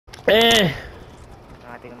Eh.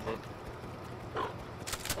 I think I'm good.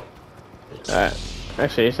 Alright.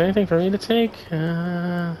 Actually, is there anything for me to take?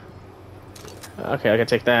 Okay, I can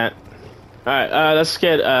take that. Alright, let's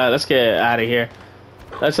get out of here.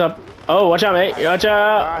 Let's up. Oh, watch out, mate. Watch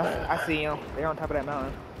out. I see them. They're on top of that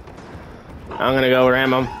mountain. I'm gonna go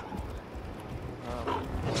ram them.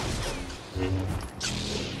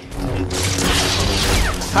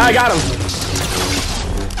 I got him.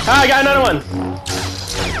 I got another one.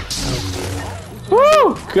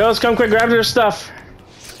 Woo! Girls, come quick, grab their stuff.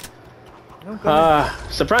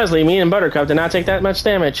 Surprisingly, me and Buttercup did not take that much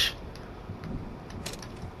damage.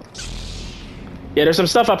 Yeah, there's some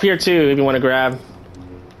stuff up here too if you want to grab.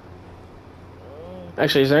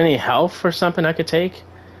 Actually, is there any health or something I could take?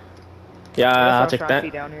 Yeah, I'll take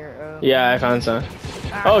that. Down here, yeah, I found some.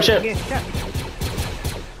 Oh shit!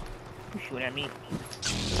 Who's shooting at me?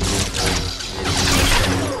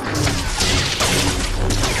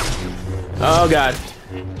 Oh god.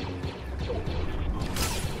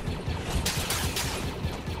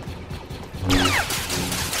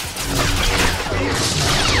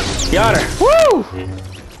 Got her. Woo!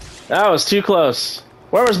 That was too close.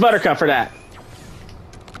 Where was Buttercup for that?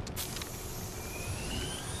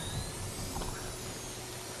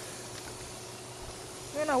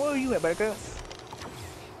 Man, no, where are you at, Buttercup?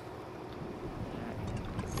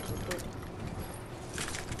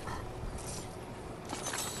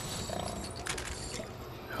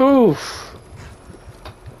 Oof.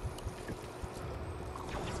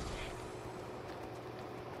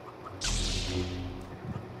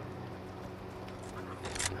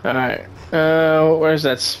 Alright. Where's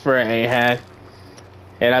that spray hat?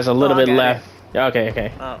 It has a little bit left. It. Okay,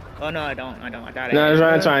 okay. Oh no, I don't. I got it. No,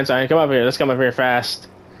 it's fine, it's fine. Come up here. Let's come up here fast.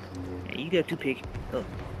 Yeah, you got 2 pigs. Oh,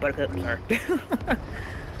 Buttercup, sorry.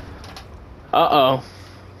 Uh-oh.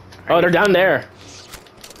 Oh, they're down there.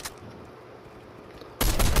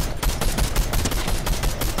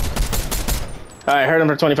 Alright, hurt him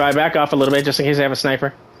for 25. Back off a little bit just in case they have a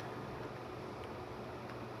sniper.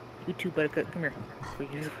 You too, Buttercup. Come here.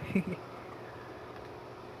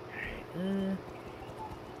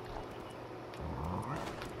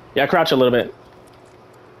 Yeah, crouch a little bit.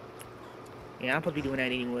 Yeah, I'm supposed to be doing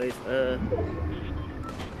that anyways.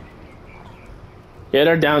 Yeah,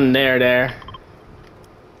 they're down there.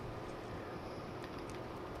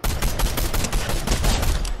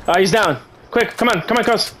 Oh, he's down. Quick, come on,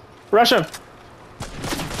 close. Rush him.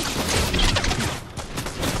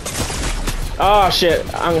 Oh shit,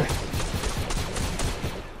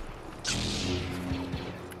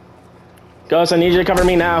 Ghost, I need you to cover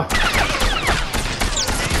me now.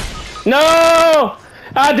 No!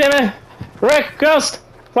 Ah, damn it! Rick, Ghost,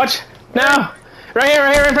 watch now. Right here,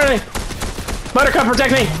 in front of me. Buttercup,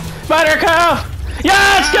 protect me. Buttercup!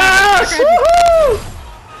 Yes, Ghost! Woohoo!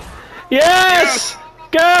 Yes,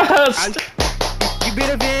 Ghost! You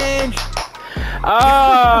been avenged.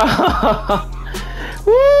 Oh!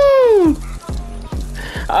 Woo!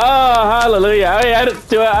 Oh, hallelujah! I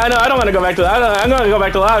don't want to go back to. I'm going to go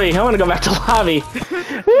back to lobby. I want to go back to lobby.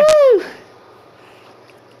 Woo!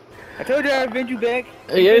 I told you I'd avenge you back.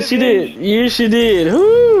 Yes, you did. Yes, you did.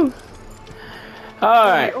 Woo! All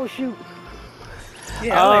right. Oh shoot!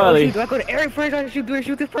 Yeah, I'm like, oh shoot, do I go to Eric first? Do I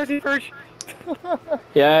shoot this person first?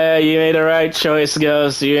 Yeah, you made the right choice,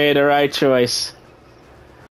 Ghost. You made the right choice.